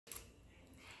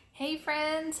Hey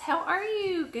friends, how are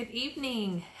you? Good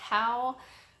evening. How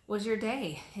was your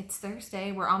day? It's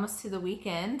Thursday. We're almost to the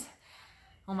weekend.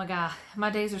 Oh my God, my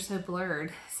days are so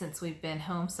blurred since we've been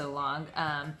home so long.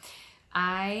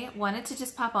 I wanted to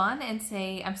just pop on and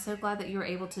say I'm so glad that you were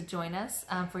able to join us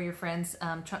for your friend's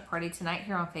trunk party tonight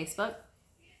here on Facebook.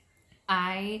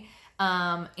 I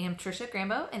am Trisha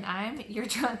Grambo and I'm your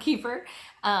trunk keeper.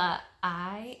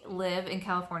 I live in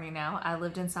California now. I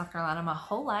lived in South Carolina my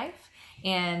whole life,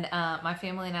 and my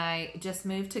family and I just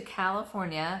moved to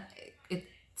California.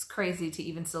 It's crazy to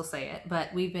even still say it,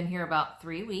 but we've been here about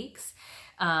 3 weeks.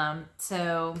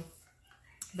 So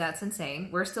that's insane.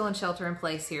 We're still in shelter in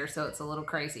place here, so it's a little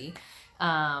crazy.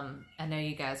 I know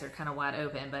you guys are kind of wide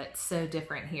open, but it's so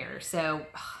different here. So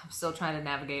I'm still trying to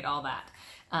navigate all that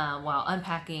while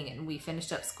unpacking, and we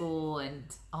finished up school and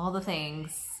all the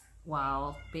things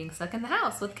while being stuck in the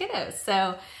house with kiddos.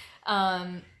 So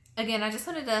again, I just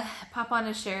wanted to pop on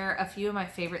and share a few of my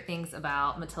favorite things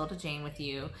about Matilda Jane with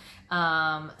you.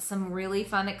 Some really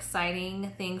fun,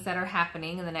 exciting things that are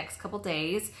happening in the next couple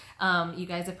days. You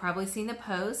guys have probably seen the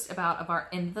post about our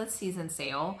end of the season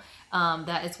sale.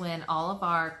 That is when all of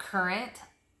our current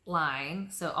line,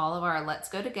 so all of our Let's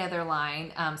Go Together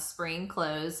line, spring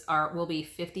clothes will be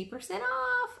 50%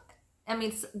 off. I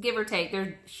mean, give or take,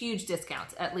 they're huge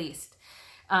discounts at least.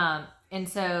 And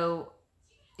so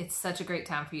it's such a great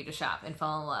time for you to shop and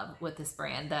fall in love with this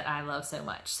brand that I love so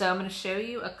much. So I'm going to show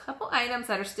you a couple items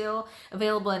that are still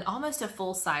available in almost a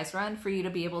full size run for you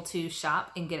to be able to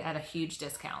shop and get at a huge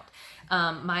discount.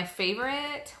 One of my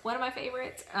favorites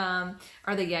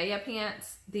are the Yaya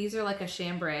pants. These are like a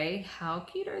chambray. How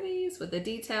cute are these? With the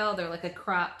detail, they're like a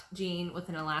cropped jean with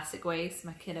an elastic waist.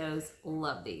 My kiddos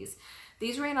love these.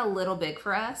 These ran a little big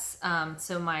for us.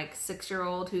 So my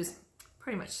 6-year-old, who's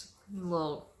pretty much a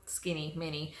little skinny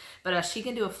mini, but she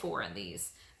can do a 4 in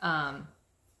these.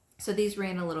 So these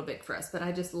ran a little big for us, but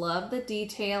I just love the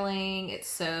detailing. It's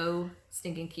so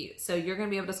stinking cute. So you're going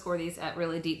to be able to score these at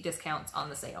really deep discounts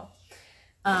on the sale.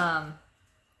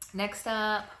 Next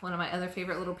up, one of my other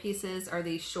favorite little pieces are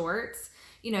these shorts.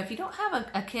 You know, if you don't have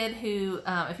a kid who,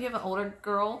 if you have an older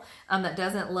girl that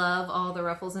doesn't love all the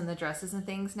ruffles and the dresses and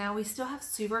things, now we still have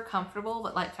super comfortable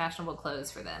but like fashionable clothes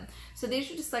for them. So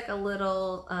these are just like a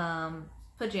little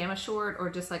pajama short, or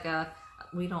just like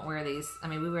we don't wear these. I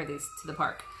mean, we wear these to the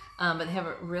park, but they have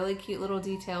a really cute little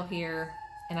detail here,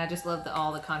 and I just love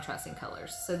all the contrasting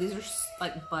colors. So these are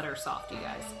like butter soft, you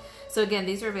guys. So again,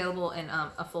 these are available in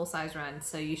a full size run,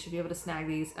 so you should be able to snag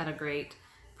these at a great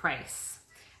price.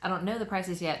 I don't know the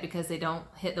prices yet because they don't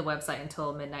hit the website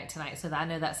until midnight tonight. So I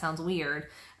know that sounds weird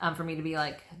for me to be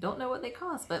like, don't know what they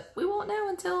cost, but we won't know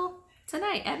until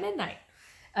tonight at midnight.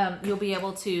 You'll be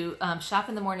able to shop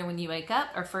in the morning when you wake up,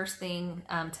 or first thing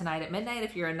tonight at midnight.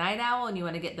 If you're a night owl and you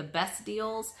want to get the best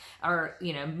deals, or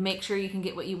you know, make sure you can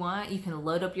get what you want, you can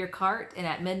load up your cart, and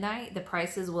at midnight the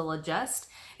prices will adjust,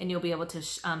 and you'll be able to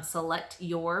select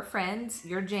your friends,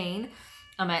 your Jane,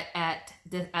 at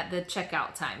the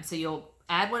checkout time. So you'll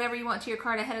add whatever you want to your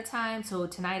cart ahead of time. So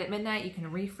tonight at midnight you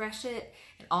can refresh it,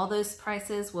 and all those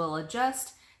prices will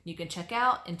adjust. You can check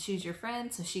out and choose your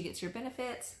friend so she gets your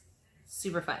benefits.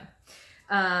 Super fun.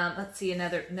 Let's see,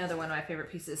 another one of my favorite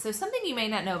pieces. So something you may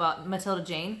not know about Matilda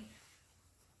Jane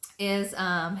is,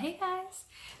 hey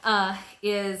guys,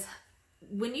 is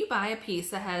when you buy a piece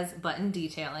that has button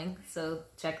detailing. So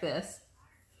check this,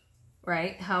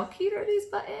 right? How cute are these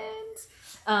buttons?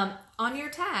 On your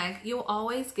tag, you'll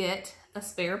always get a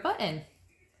spare button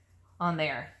on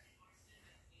there.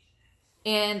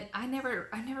 And I never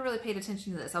really paid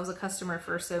attention to this. I was a customer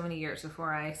for so many years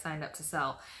before I signed up to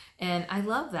sell. And I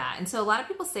love that. And so a lot of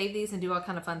people save these and do all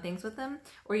kind of fun things with them,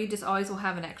 or you just always will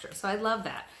have an extra. So I love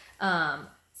that.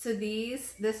 So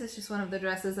this is just one of the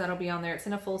dresses that'll be on there. It's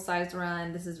in a full size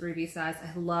run. This is ruby size.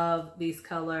 I love these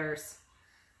colors.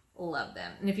 Love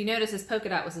them. And if you notice, this polka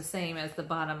dot was the same as the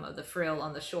bottom of the frill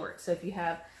on the short. So if you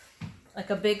have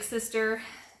like a big sister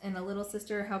and a little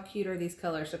sister, how cute are these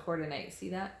colors to coordinate? See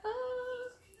that?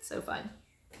 So fun.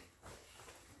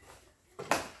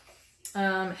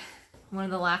 One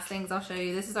of the last things I'll show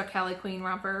you, this is our Cali Queen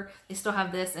romper. They still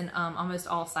have this in almost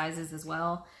all sizes as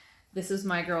well. This is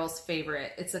my girl's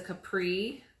favorite. It's a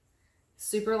capri,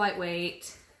 super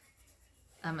lightweight.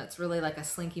 It's really like a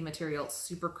slinky material. It's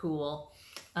super cool.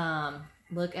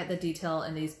 Look at the detail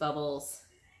in these bubbles.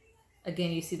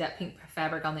 Again, you see that pink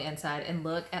fabric on the inside, and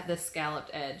look at this scalloped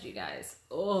edge, you guys.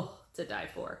 Oh, to die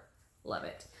for. Love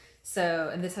it. So,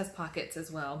 and this has pockets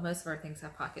as well. Most of our things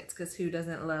have pockets, because who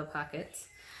doesn't love pockets?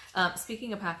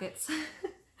 Speaking of pockets,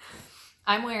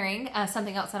 I'm wearing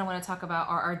something else that I want to talk about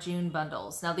are our June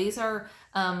bundles. Now these are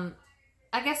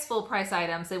I guess full price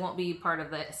items. They won't be part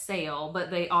of the sale, but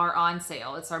they are on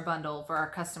sale. It's our bundle for our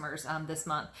customers this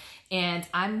month. And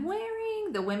I'm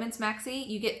wearing the women's maxi.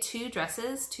 You get 2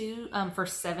 dresses, for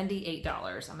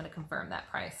 $78. I'm going to confirm that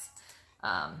price.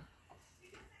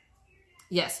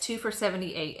 Yes, 2 for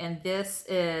 $78. And this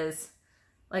is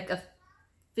like a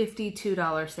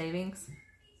 $52 savings.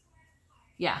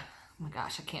 Yeah. Oh my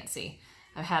gosh, I can't see.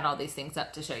 I've had all these things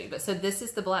up to show you. But so this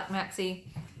is the black maxi.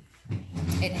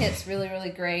 It hits really, really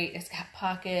great. It's got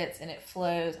pockets and it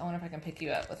flows. I wonder if I can pick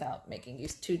you up without making you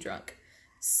too drunk.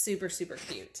 Super, super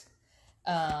cute.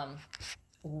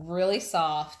 Really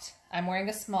soft. I'm wearing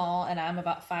a small and I'm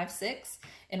about 5'6"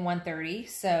 and 130.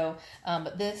 So,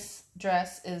 but this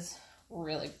dress is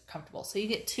really comfortable. So you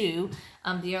get 2.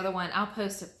 The other one, I'll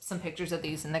post some pictures of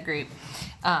these in the group.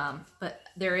 But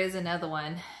there is another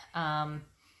one.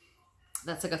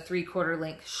 That's like a 3/4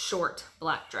 length short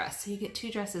black dress. So you get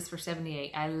 2 dresses for $78.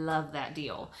 I love that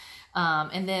deal.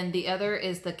 And then the other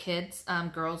is the kids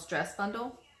girls dress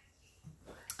bundle.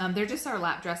 They're just our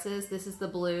lap dresses. This is the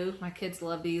blue. My kids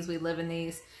love these. We live in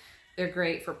these. They're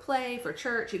great for play, for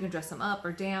church. You can dress them up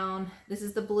or down. This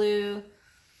is the blue.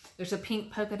 There's a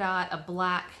pink polka dot, a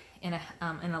black, and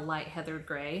a light heathered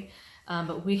gray.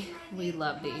 But we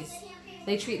love these.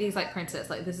 They treat these like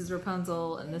princess. Like this is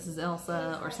Rapunzel and this is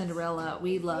Elsa or Cinderella.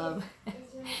 We love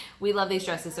these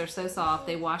dresses. They're so soft.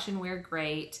 They wash and wear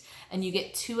great. And you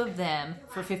get 2 of them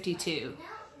for $52.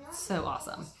 So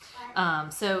awesome.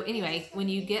 So anyway, when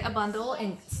you get a bundle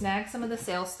and snag some of the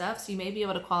sale stuff, so you may be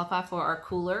able to qualify for our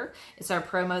cooler. It's our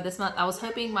promo this month. I was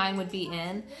hoping mine would be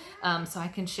in, so I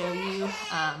can show you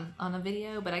on a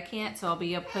video, but I can't, so I'll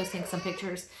be posting some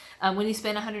pictures. When you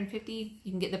spend $150,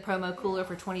 you can get the promo cooler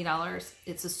for $20.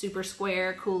 It's a super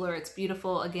square cooler. It's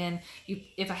beautiful. Again,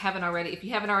 if you haven't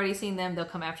already seen them, they'll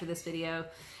come after this video.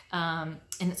 And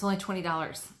it's only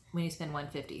 $20 when you spend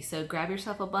 $150. So grab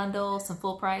yourself a bundle, some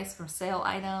full price from sale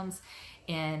items,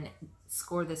 and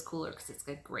score this cooler because it's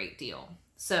a great deal.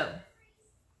 So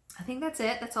I think that's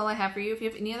it. That's all I have for you. If you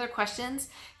have any other questions,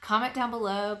 comment down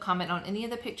below, comment on any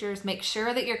of the pictures. Make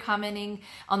sure that you're commenting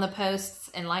on the posts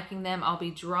and liking them. I'll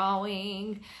be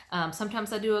drawing.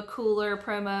 Sometimes I do a cooler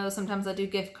promo. Sometimes I do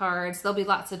gift cards. There'll be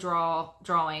lots of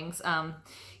drawings.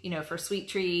 You know, for sweet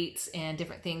treats and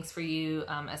different things for you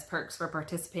as perks for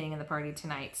participating in the party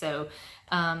tonight. So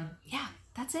yeah,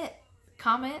 that's it.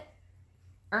 Comment,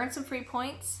 earn some free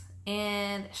points,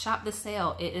 and shop the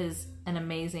sale. It is an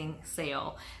amazing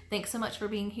sale. Thanks so much for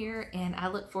being here, and I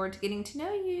look forward to getting to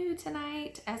know you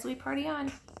tonight as we party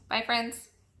on. Bye, friends.